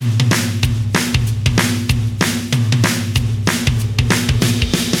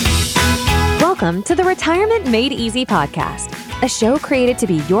Welcome to the Retirement Made Easy podcast, a show created to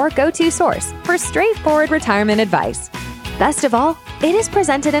be your go-to source for straightforward retirement advice. Best of all, it is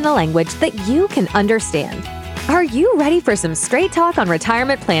presented in a language that you can understand. Are you ready for some straight talk on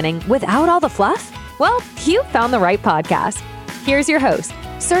retirement planning without all the fluff? Well, you found the right podcast. Here's your host,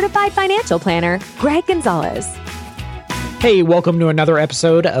 certified financial planner, Greg Gonzalez. Hey, welcome to another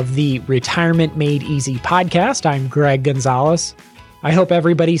episode of the Retirement Made Easy podcast. I'm Greg Gonzalez. I hope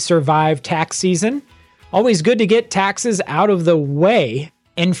everybody survived tax season. Always good to get taxes out of the way.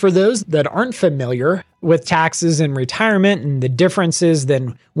 And for those that aren't familiar with taxes in retirement and the differences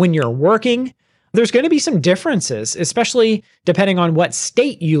than when you're working, there's going to be some differences, especially depending on what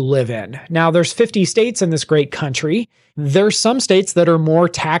state you live in. Now, there's 50 states in this great country. There's some states that are more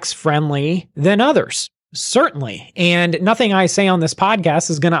tax-friendly than others, certainly. And nothing I say on this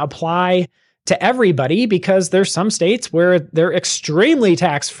podcast is going to apply to everybody because there's some states where they're extremely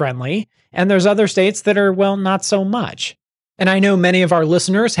tax-friendly and there's other states that are, well, not so much. And I know many of our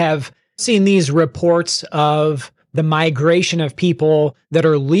listeners have seen these reports of the migration of people that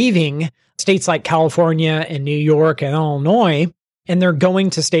are leaving states like California and New York and Illinois, and they're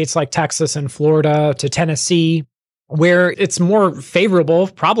going to states like Texas and Florida, to Tennessee, where it's more favorable,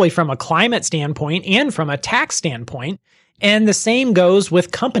 probably from a climate standpoint and from a tax standpoint. And the same goes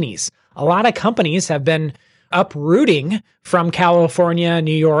with companies. A lot of companies have been uprooting from California,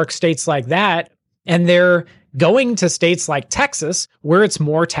 New York, states like that, and they're going to states like Texas where it's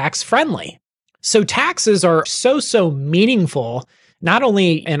more tax-friendly. So taxes are so meaningful, not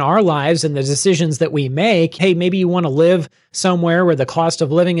only in our lives and the decisions that we make. Hey, maybe you want to live somewhere where the cost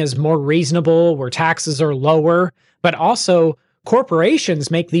of living is more reasonable, where taxes are lower, but also corporations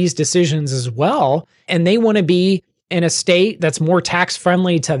make these decisions as well, and they want to be in a state that's more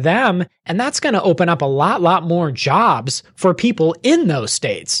tax-friendly to them, and that's going to open up a lot more jobs for people in those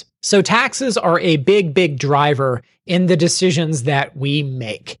states. So taxes are a big driver in the decisions that we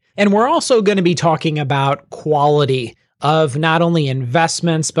make. And we're also going to be talking about quality of not only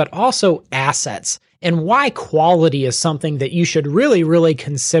investments, but also assets, and why quality is something that you should really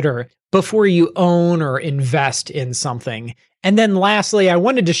consider before you own or invest in something. And then lastly, I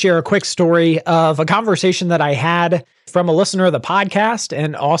wanted to share a quick story of a conversation that I had from a listener of the podcast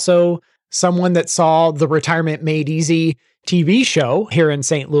and also someone that saw the Retirement Made Easy TV show here in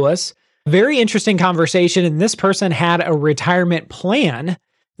St. Louis. Very interesting conversation. And this person had a retirement plan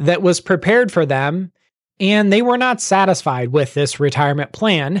that was prepared for them, and they were not satisfied with this retirement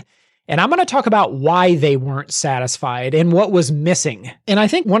plan. And I'm going to talk about why they weren't satisfied and what was missing. And I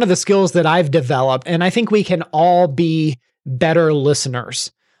think one of the skills that I've developed, and I think we can all be better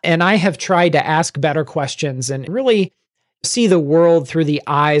listeners. And I have tried to ask better questions and really see the world through the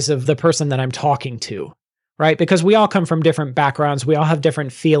eyes of the person that I'm talking to, right? Because we all come from different backgrounds. We all have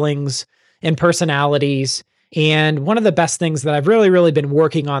different feelings and personalities. And one of the best things that I've really been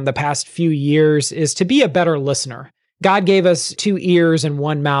working on the past few years is to be a better listener. God gave us 2 ears and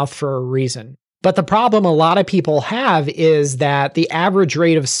 1 mouth for a reason. But the problem a lot of people have is that the average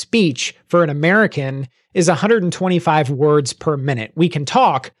rate of speech for an American is 125 words per minute. We can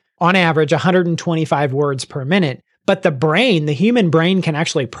talk, on average, 125 words per minute, but the human brain can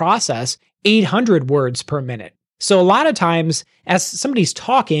actually process 800 words per minute. So a lot of times, as somebody's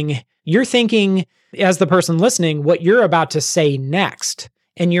talking, you're thinking, as the person listening, what you're about to say next,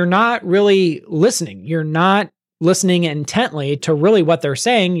 and you're not really listening. You're not listening intently to really what they're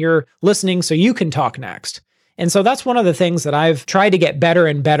saying. You're listening so you can talk next. And so that's one of the things that I've tried to get better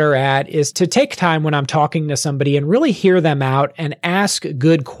and better at, is to take time when I'm talking to somebody and really hear them out and ask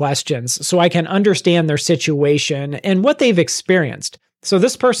good questions so I can understand their situation and what they've experienced. So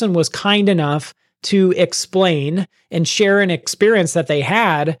this person was kind enough to explain and share an experience that they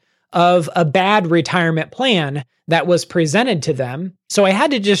had of a bad retirement plan that was presented to them. So I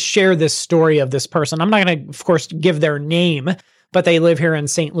had to just share this story of this person. I'm not going to, of course, give their name, but they live here in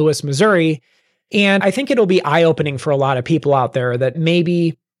St. Louis, Missouri. And I think it'll be eye-opening for a lot of people out there that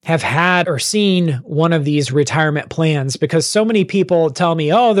maybe have had or seen one of these retirement plans, because so many people tell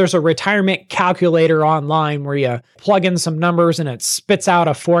me, oh, there's a retirement calculator online where you plug in some numbers and it spits out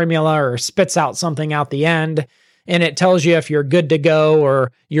a formula or spits out something out the end, and it tells you if you're good to go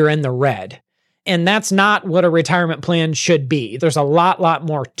or you're in the red. And that's not what a retirement plan should be. There's a lot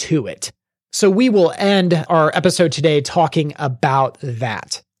more to it. So we will end our episode today talking about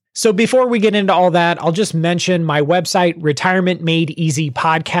that. So before we get into all that, I'll just mention my website,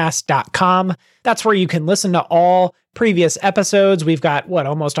 retirementmadeeasypodcast.com. That's where you can listen to all previous episodes. We've got,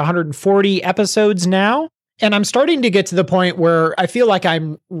 almost 140 episodes now. And I'm starting to get to the point where I feel like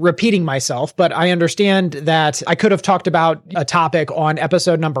I'm repeating myself, but I understand that I could have talked about a topic on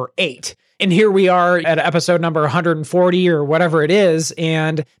episode number 8. And here we are at episode number 140 or whatever it is.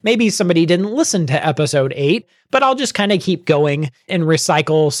 And maybe somebody didn't listen to episode 8, but I'll just kind of keep going and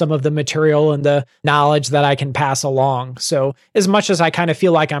recycle some of the material and the knowledge that I can pass along. So as much as I kind of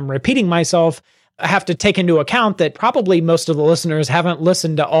feel like I'm repeating myself, I have to take into account that probably most of the listeners haven't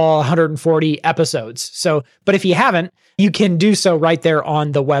listened to all 140 episodes. So, but if you haven't, you can do so right there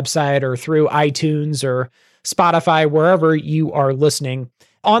on the website or through iTunes or Spotify, wherever you are listening.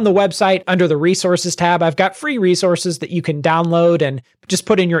 On the website, under the resources tab, I've got free resources that you can download and just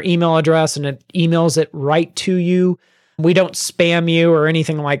put in your email address and it emails it right to you. We don't spam you or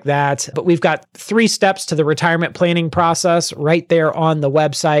anything like that, but we've got 3 steps to the retirement planning process right there on the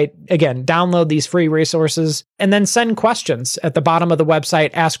website. Again, download these free resources and then send questions. At the bottom of the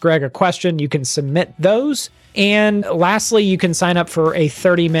website, ask Greg a question. You can submit those. And lastly, you can sign up for a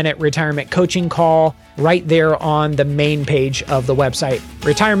 30-minute retirement coaching call right there on the main page of the website,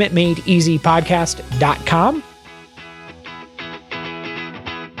 retirementmadeeasypodcast.com.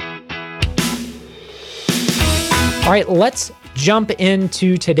 All right, let's jump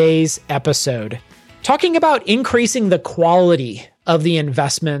into today's episode, talking about increasing the quality of the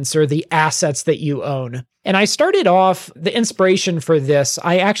investments or the assets that you own. And I started off, the inspiration for this,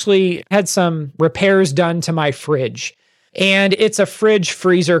 I actually had some repairs done to my fridge. And it's a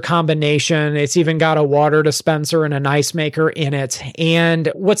fridge-freezer combination. It's even got a water dispenser and an ice maker in it.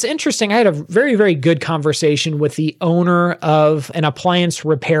 And what's interesting, I had a very, very good conversation with the owner of an appliance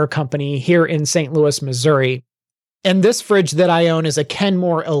repair company here in St. Louis, Missouri. And this fridge that I own is a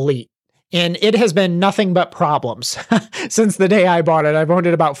Kenmore Elite. And it has been nothing but problems since the day I bought it. I've owned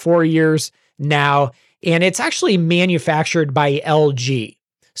it about 4 years now. And it's actually manufactured by LG.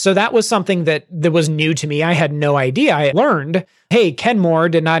 So that was something that was new to me. I had no idea. I learned, hey, Kenmore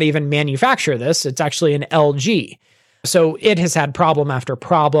did not even manufacture this. It's actually an LG. So it has had problem after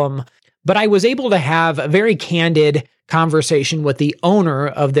problem. But I was able to have a very candid conversation with the owner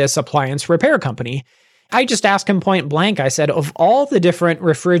of this appliance repair company. I just asked him point blank. I said, of all the different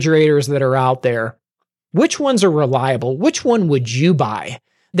refrigerators that are out there, which ones are reliable? Which one would you buy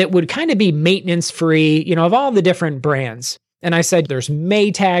that would kind of be maintenance free, of all the different brands? And I said, there's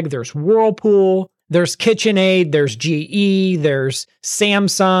Maytag, there's Whirlpool, there's KitchenAid, there's GE, there's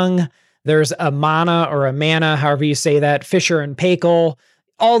Samsung, there's Amana, however you say that, Fisher and Paykel,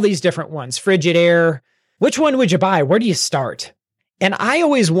 all these different ones, Frigidaire. Which one would you buy? Where do you start? And I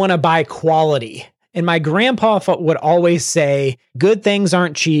always want to buy quality. And my grandpa would always say, good things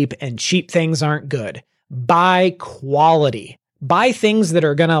aren't cheap and cheap things aren't good. Buy quality. Buy things that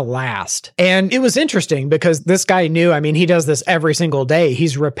are going to last. And it was interesting because this guy knew, he does this every single day.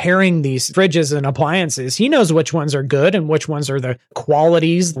 He's repairing these fridges and appliances. He knows which ones are good and which ones are the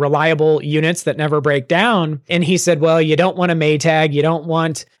qualities, reliable units that never break down. And he said, well, you don't want a Maytag. You don't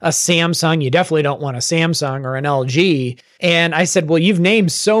want a Samsung. You definitely don't want a Samsung or an LG. And I said, well, you've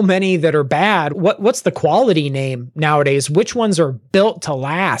named so many that are bad. What's the quality name nowadays? Which ones are built to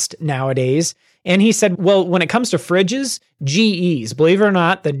last nowadays? And he said, well, when it comes to fridges, GEs, believe it or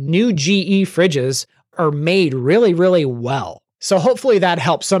not, the new GE fridges are made really, really well. So hopefully that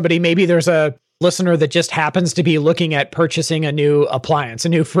helps somebody. Maybe there's a listener that just happens to be looking at purchasing a new appliance, a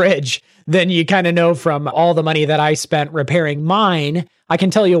new fridge. Then you kind of know from all the money that I spent repairing mine, I can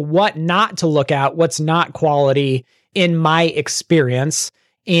tell you what not to look at, what's not quality in my experience.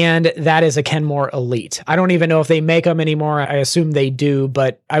 And that is a Kenmore Elite. I don't even know if they make them anymore. I assume they do,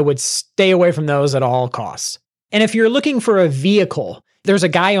 but I would stay away from those at all costs. And if you're looking for a vehicle, there's a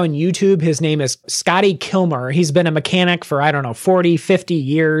guy on YouTube. His name is Scotty Kilmer. He's been a mechanic for, 40, 50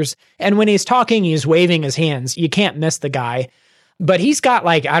 years. And when he's talking, he's waving his hands. You can't miss the guy. But he's got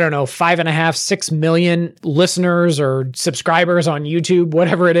 5.5, 6 million listeners or subscribers on YouTube,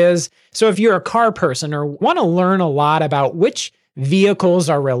 whatever it is. So if you're a car person or want to learn a lot about which vehicles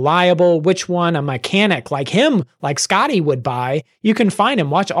are reliable, which one a mechanic like him, like Scotty, would buy, you can find him.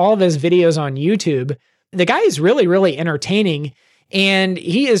 Watch all of his videos on YouTube. The guy is really, really entertaining, and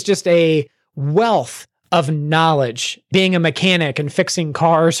he is just a wealth of knowledge being a mechanic and fixing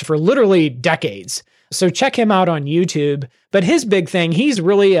cars for literally decades. So check him out on YouTube. But his big thing, he's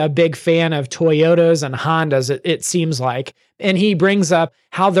really a big fan of Toyotas and Hondas, it seems like. And he brings up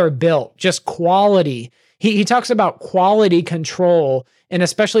how they're built, just quality. He talks about quality control, and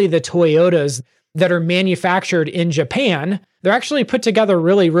especially the Toyotas that are manufactured in Japan. They're actually put together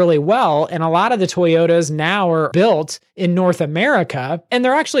really, really well. And a lot of the Toyotas now are built in North America, and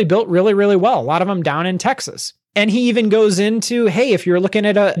they're actually built really, really well. A lot of them down in Texas. And he even goes into, hey, if you're looking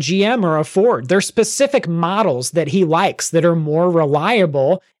at a GM or a Ford, there's specific models that he likes that are more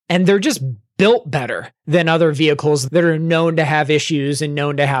reliable, and they're just built better than other vehicles that are known to have issues and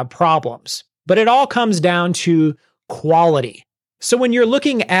known to have problems. But it all comes down to quality. So when you're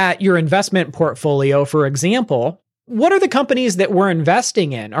looking at your investment portfolio, for example, what are the companies that we're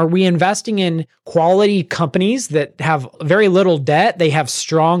investing in? Are we investing in quality companies that have very little debt? They have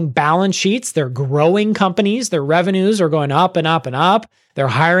strong balance sheets. They're growing companies. Their revenues are going up and up and up. They're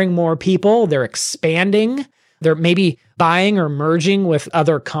hiring more people. They're expanding. They're maybe buying or merging with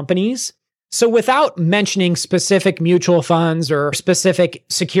other companies. So without mentioning specific mutual funds or specific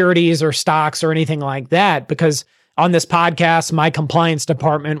securities or stocks or anything like that, because on this podcast, my compliance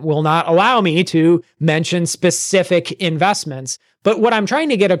department will not allow me to mention specific investments. But what I'm trying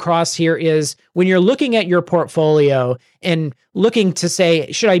to get across here is when you're looking at your portfolio and looking to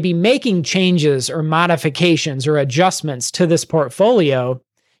say, should I be making changes or modifications or adjustments to this portfolio?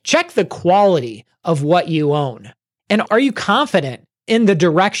 Check the quality of what you own. And are you confident in the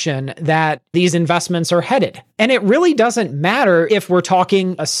direction that these investments are headed? And it really doesn't matter if we're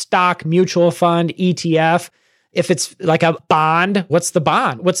talking a stock, mutual fund, ETF. If it's like a bond, what's the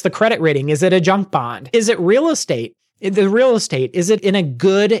bond? What's the credit rating? Is it a junk bond? Is it real estate? The real estate, is it in a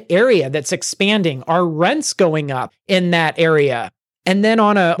good area that's expanding? Are rents going up in that area? And then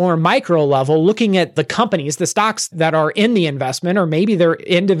on a more micro level, looking at the companies, the stocks that are in the investment, or maybe they're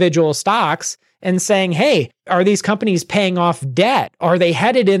individual stocks, and saying, hey, are these companies paying off debt? Are they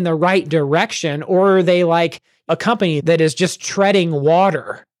headed in the right direction? Or are they like a company that is just treading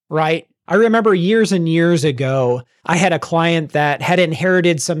water, right? I remember years and years ago, I had a client that had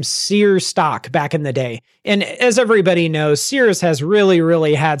inherited some Sears stock back in the day. And as everybody knows, Sears has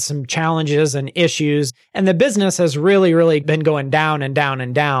really had some challenges and issues. And the business has really been going down and down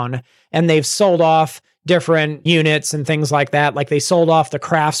and down. And they've sold off different units and things like that. Like they sold off the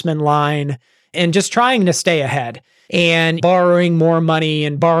Craftsman line and just trying to stay ahead and borrowing more money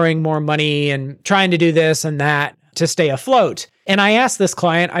and trying to do this and that to stay afloat. And I asked this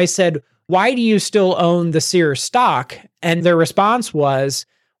client, I said, why do you still own the Sears stock? And their response was,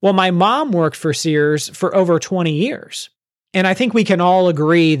 well, my mom worked for Sears for over 20 years. And I think we can all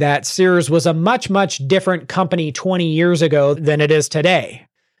agree that Sears was a much different company 20 years ago than it is today.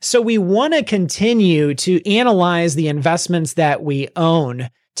 So we want to continue to analyze the investments that we own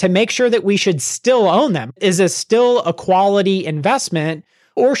to make sure that we should still own them. Is this still a quality investment?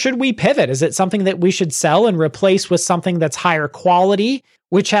 Or should we pivot? Is it something that we should sell and replace with something that's higher quality,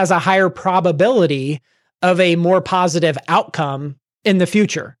 which has a higher probability of a more positive outcome in the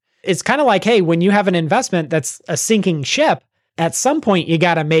future? It's kind of like, hey, when you have an investment that's a sinking ship, at some point you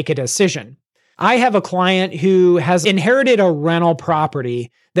got to make a decision. I have a client who has inherited a rental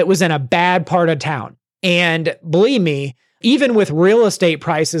property that was in a bad part of town. And believe me, even with real estate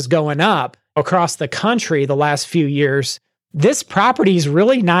prices going up across the country the last few years, this property is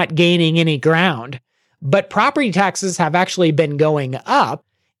really not gaining any ground. But property taxes have actually been going up,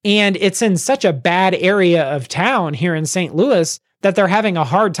 and it's in such a bad area of town here in St. Louis that they're having a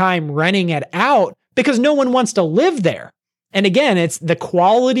hard time renting it out because no one wants to live there. And again, it's the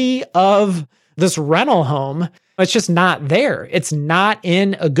quality of this rental home. It's just not there. It's not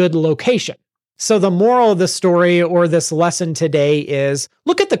in a good location. So the moral of the story or this lesson today is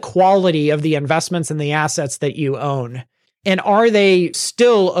look at the quality of the investments and the assets that you own. And are they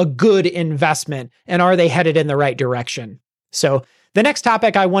still a good investment? And are they headed in the right direction? So the next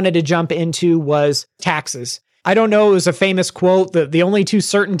topic I wanted to jump into was taxes. I don't know, it was a famous quote that the only two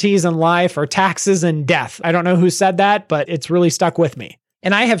certainties in life are taxes and death. I don't know who said that, but it's really stuck with me.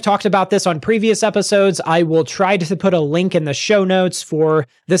 And I have talked about this on previous episodes. I will try to put a link in the show notes for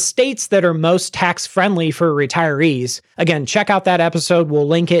the states that are most tax-friendly for retirees. Again, check out that episode. We'll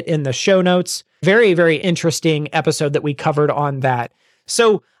link it in the show notes. Very interesting episode that we covered on that.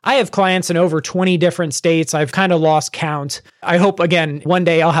 So I have clients in over 20 different states. I've kind of lost count. I hope, again, one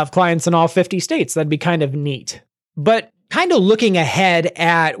day I'll have clients in all 50 states. That'd be kind of neat. But kind of looking ahead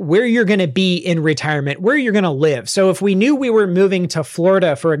at where you're going to be in retirement, where you're going to live. So if we knew we were moving to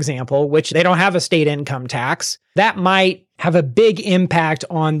Florida, for example, which they don't have a state income tax, that might have a big impact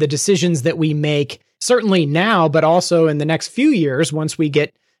on the decisions that we make, certainly now, but also in the next few years once we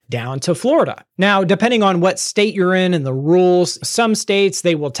get down to Florida. Now, depending on what state you're in and the rules, some states,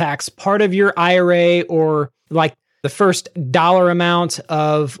 they will tax part of your IRA, or like the first dollar amount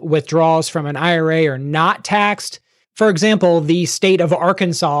of withdrawals from an IRA are not taxed. For example, the state of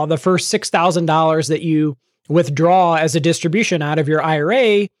Arkansas, the first $6,000 that you withdraw as a distribution out of your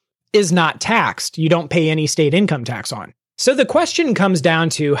IRA is not taxed. You don't pay any state income tax on. So the question comes down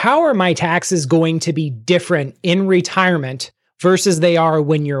to, how are my taxes going to be different in retirement versus they are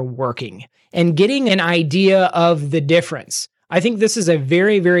when you're working? And getting an idea of the difference. I think this is a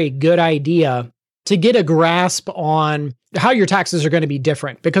very, very good idea to get a grasp on how your taxes are going to be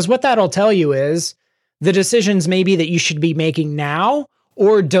different. Because what that'll tell you is the decisions maybe that you should be making now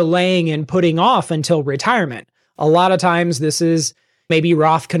or delaying and putting off until retirement. A lot of times this is maybe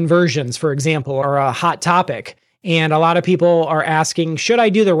Roth conversions, for example, are a hot topic. And a lot of people are asking, should I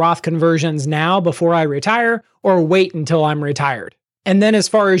do the Roth conversions now before I retire or wait until I'm retired? And then as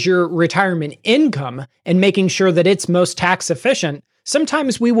far as your retirement income and making sure that it's most tax efficient,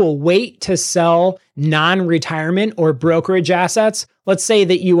 sometimes we will wait to sell non-retirement or brokerage assets. Let's say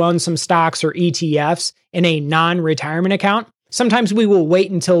that you own some stocks or ETFs in a non-retirement account. Sometimes we will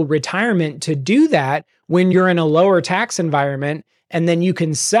wait until retirement to do that when you're in a lower tax environment, and then you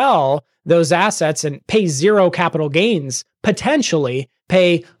can sell those assets and pay zero capital gains, potentially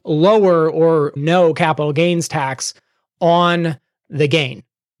pay lower or no capital gains tax on the gain.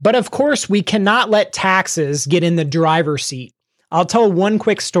 But of course, we cannot let taxes get in the driver's seat. I'll tell one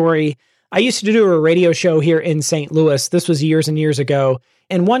quick story. I used to do a radio show here in St. Louis. This was years and years ago.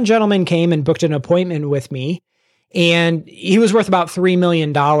 And one gentleman came and booked an appointment with me. And he was worth about $3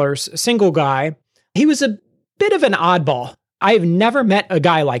 million, single guy. He was a bit of an oddball. I've never met a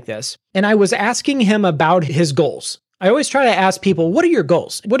guy like this. And I was asking him about his goals. I always try to ask people, what are your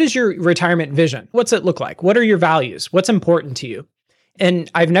goals? What is your retirement vision? What's it look like? What are your values? What's important to you?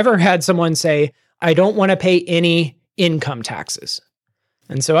 And I've never had someone say, I don't want to pay any income taxes.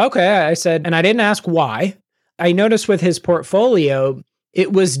 And so, okay, I said, and I didn't ask why. I noticed with his portfolio,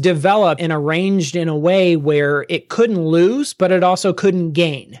 it was developed and arranged in a way where it couldn't lose, but it also couldn't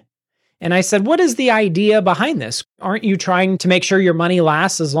gain. And I said, what is the idea behind this? Aren't you trying to make sure your money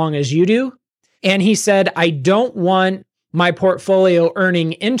lasts as long as you do? And he said, I don't want my portfolio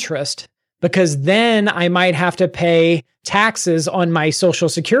earning interest because then I might have to pay taxes on my Social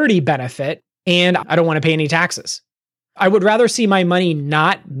Security benefit, and I don't want to pay any taxes. I would rather see my money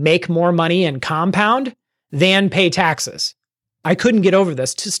not make more money and compound than pay taxes. I couldn't get over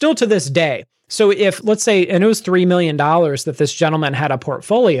this, still to this day. So if, let's say, and it was $3 million that this gentleman had a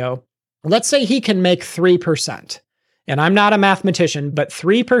portfolio, let's say he can make 3%. And I'm not a mathematician, but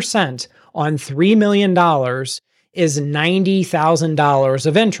 3% on $3 million is $90,000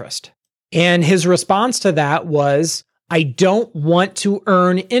 of interest. And his response to that was, I don't want to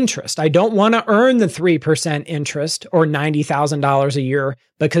earn interest. I don't want to earn the 3% interest or $90,000 a year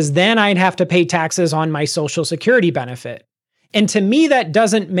because then I'd have to pay taxes on my Social Security benefit. And to me, that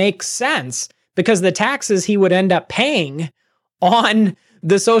doesn't make sense because the taxes he would end up paying on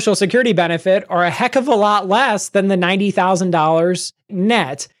the Social Security benefit are a heck of a lot less than the $90,000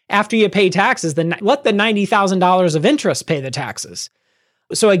 net. After you pay taxes, then let the $90,000 of interest pay the taxes.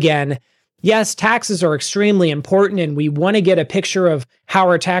 So again, yes, taxes are extremely important, and we want to get a picture of how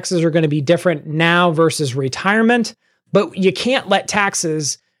our taxes are going to be different now versus retirement, but you can't let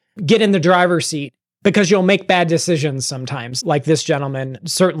taxes get in the driver's seat because you'll make bad decisions sometimes, like this gentleman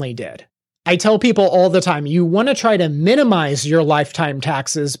certainly did. I tell people all the time, you want to try to minimize your lifetime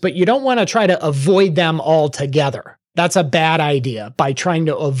taxes, but you don't want to try to avoid them altogether. That's a bad idea by trying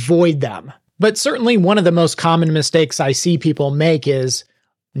to avoid them. But certainly one of the most common mistakes I see people make is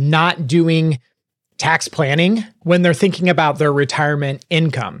not doing tax planning when they're thinking about their retirement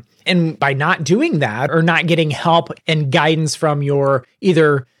income. And by not doing that or not getting help and guidance from your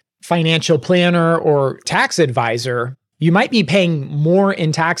either financial planner or tax advisor, you might be paying more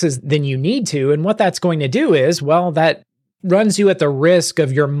in taxes than you need to. And what that's going to do is, well, that runs you at the risk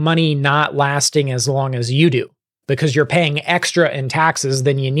of your money not lasting as long as you do because you're paying extra in taxes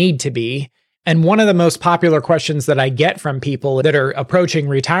than you need to be. And one of the most popular questions that I get from people that are approaching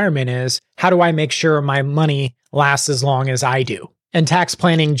retirement is, how do I make sure my money lasts as long as I do? And tax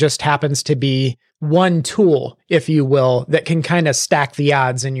planning just happens to be one tool, if you will, that can kind of stack the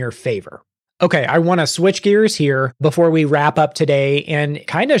odds in your favor. Okay, I want to switch gears here before we wrap up today and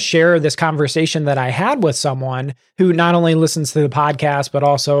kind of share this conversation that I had with someone who not only listens to the podcast, but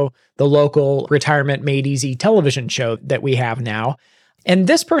also the local Retirement Made Easy television show that we have now. And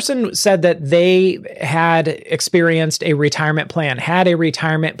this person said that they had experienced a retirement plan, had a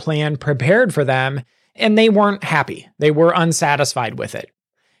retirement plan prepared for them, and they weren't happy. They were unsatisfied with it.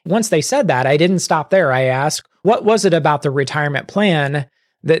 Once they said that, I didn't stop there. I asked, what was it about the retirement plan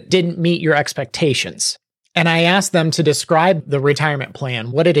that didn't meet your expectations? And I asked them to describe the retirement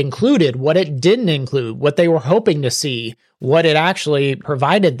plan, what it included, what it didn't include, what they were hoping to see, what it actually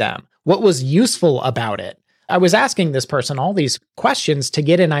provided them, what was useful about it. I was asking this person all these questions to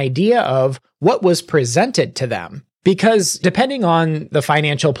get an idea of what was presented to them. Because depending on the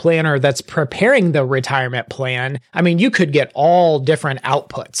financial planner that's preparing the retirement plan, I mean, you could get all different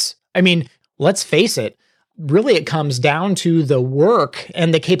outputs. I mean, let's face it, really it comes down to the work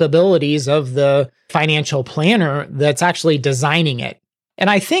and the capabilities of the financial planner that's actually designing it. And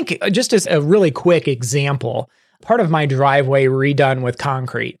I think just as a really quick example, part of my driveway redone with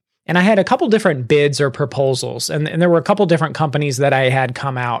concrete, and I had a couple different bids or proposals, and there were a couple different companies that I had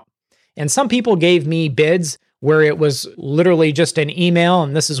come out. And some people gave me bids where it was literally just an email,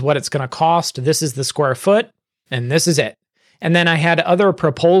 and this is what it's going to cost, this is the square foot, and this is it. And then I had other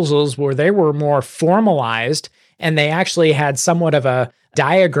proposals where they were more formalized, and they actually had somewhat of a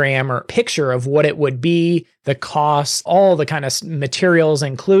diagram or picture of what it would be, the costs, all the kind of materials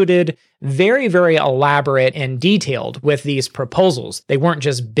included, very, very elaborate and detailed with these proposals. They weren't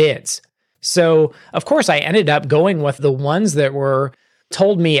just bids. So, of course, I ended up going with the ones that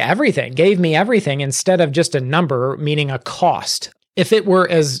told me everything, gave me everything instead of just a number, meaning a cost. If it were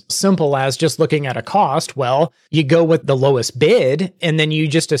as simple as just looking at a cost, well, you go with the lowest bid, and then you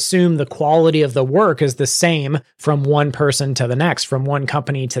just assume the quality of the work is the same from one person to the next, from one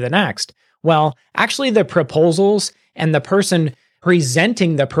company to the next. Well, actually, the proposals and the person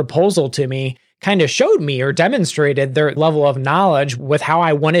presenting the proposal to me kind of showed me or demonstrated their level of knowledge with how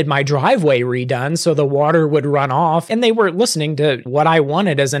I wanted my driveway redone so the water would run off, and they were listening to what I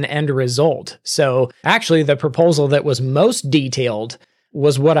wanted as an end result. So actually, the proposal that was most detailed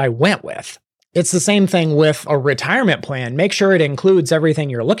was what I went with. It's the same thing with a retirement plan. Make sure it includes everything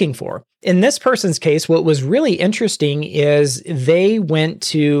you're looking for. In this person's case, what was really interesting is they went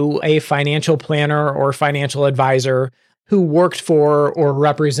to a financial planner or financial advisor who worked for or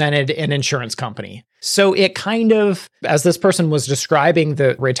represented an insurance company. So it kind of, as this person was describing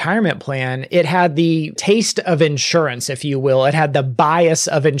the retirement plan, it had the taste of insurance, if you will. It had the bias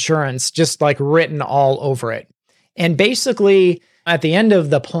of insurance just like written all over it. And basically, at the end of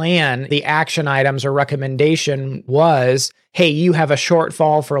the plan, the action items or recommendation was, hey, you have a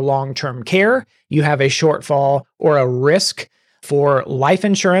shortfall for long-term care, you have a shortfall or a risk for life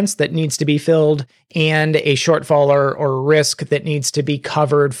insurance that needs to be filled, and a shortfall or risk that needs to be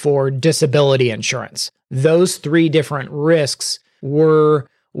covered for disability insurance. Those three different risks were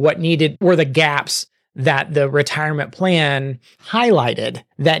the gaps that the retirement plan highlighted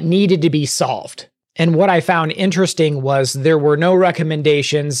that needed to be solved. And what I found interesting was there were no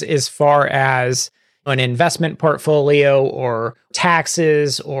recommendations as far as an investment portfolio or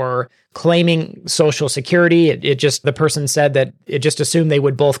taxes or claiming Social Security. The person said that it just assumed they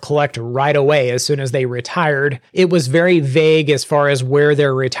would both collect right away as soon as they retired. It was very vague as far as where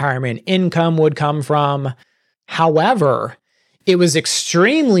their retirement income would come from. However, it was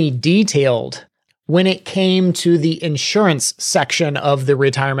extremely detailed when it came to the insurance section of the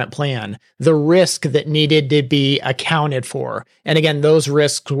retirement plan, the risk that needed to be accounted for. And again, those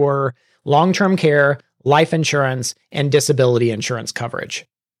risks were long-term care, life insurance, and disability insurance coverage.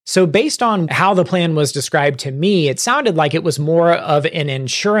 So based on how the plan was described to me, it sounded like it was more of an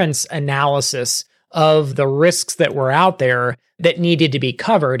insurance analysis of the risks that were out there that needed to be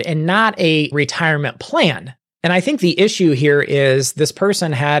covered and not a retirement plan. And I think the issue here is this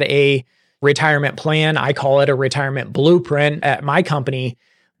person had a retirement plan. I call it a retirement blueprint at my company,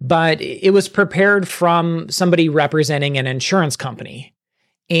 but it was prepared from somebody representing an insurance company.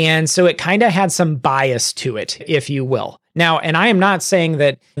 And so it kind of had some bias to it, if you will. Now, and I am not saying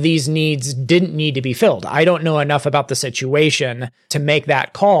that these needs didn't need to be filled. I don't know enough about the situation to make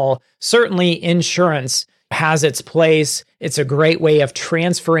that call. Certainly, insurance has its place. It's a great way of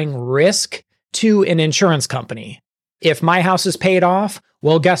transferring risk to an insurance company. If my house is paid off,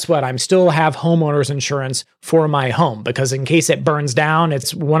 well, guess what? I still have homeowners insurance for my home because in case it burns down,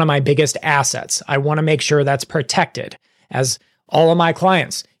 it's one of my biggest assets. I want to make sure that's protected. As all of my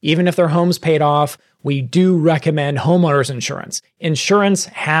clients, even if their home's paid off, we do recommend homeowners insurance. Insurance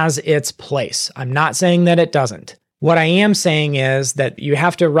has its place. I'm not saying that it doesn't. What I am saying is that you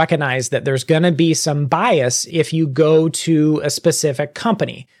have to recognize that there's going to be some bias if you go to a specific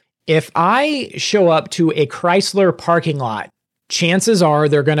company. If I show up to a Chrysler parking lot, chances are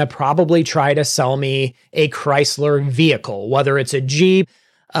they're going to probably try to sell me a Chrysler vehicle, whether it's a Jeep,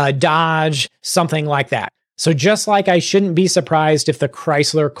 a Dodge, something like that. So just like I shouldn't be surprised if the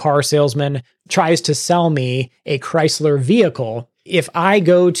Chrysler car salesman tries to sell me a Chrysler vehicle, if I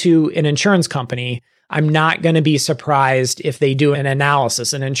go to an insurance company, I'm not going to be surprised if they do an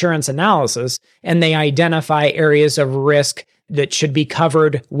insurance analysis, and they identify areas of risk that should be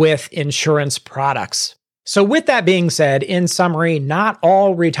covered with insurance products. So with that being said, in summary, not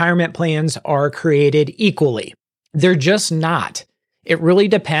all retirement plans are created equally. They're just not. It really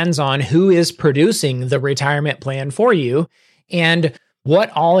depends on who is producing the retirement plan for you and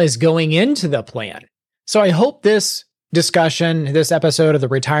what all is going into the plan. So I hope this discussion, this episode of the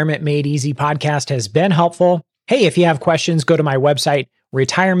Retirement Made Easy podcast has been helpful. Hey, if you have questions, go to my website,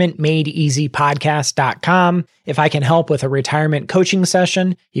 retirementmadeeasypodcast.com. If I can help with a retirement coaching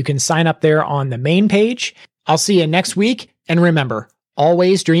session, you can sign up there on the main page. I'll see you next week. And remember,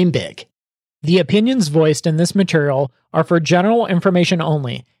 always dream big. The opinions voiced in this material are for general information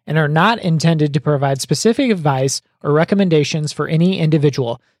only and are not intended to provide specific advice or recommendations for any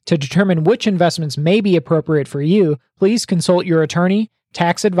individual. To determine which investments may be appropriate for you, please consult your attorney,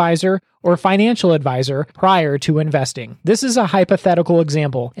 tax advisor, or financial advisor prior to investing. This is a hypothetical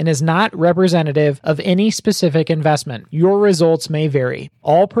example and is not representative of any specific investment. Your results may vary.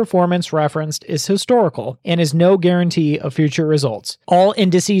 All performance referenced is historical and is no guarantee of future results. All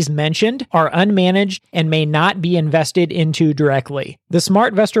indices mentioned are unmanaged and may not be invested into directly. The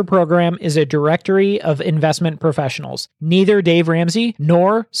SmartVestor program is a directory of investment professionals. Neither Dave Ramsey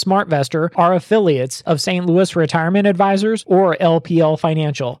nor SmartVestor are affiliates of St. Louis Retirement Advisors or LPL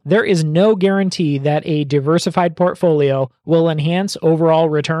Financial. There is no guarantee that a diversified portfolio will enhance overall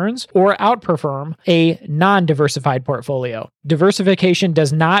returns or outperform a non-diversified portfolio. Diversification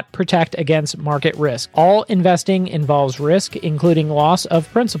does not protect against market risk. All investing involves risk, including loss of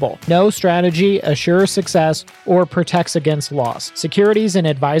principal. No strategy assures success or protects against loss. Securities and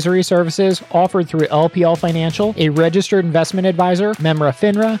advisory services offered through LPL Financial, a registered investment advisor, member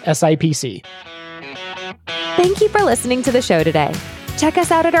FINRA, SIPC. Thank you for listening to the show today. Check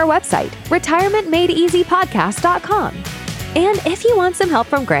us out at our website, retirementmadeeasypodcast.com. And if you want some help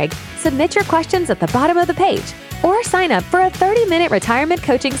from Greg, submit your questions at the bottom of the page or sign up for a 30-minute retirement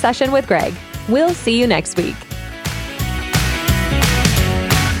coaching session with Greg. We'll see you next week.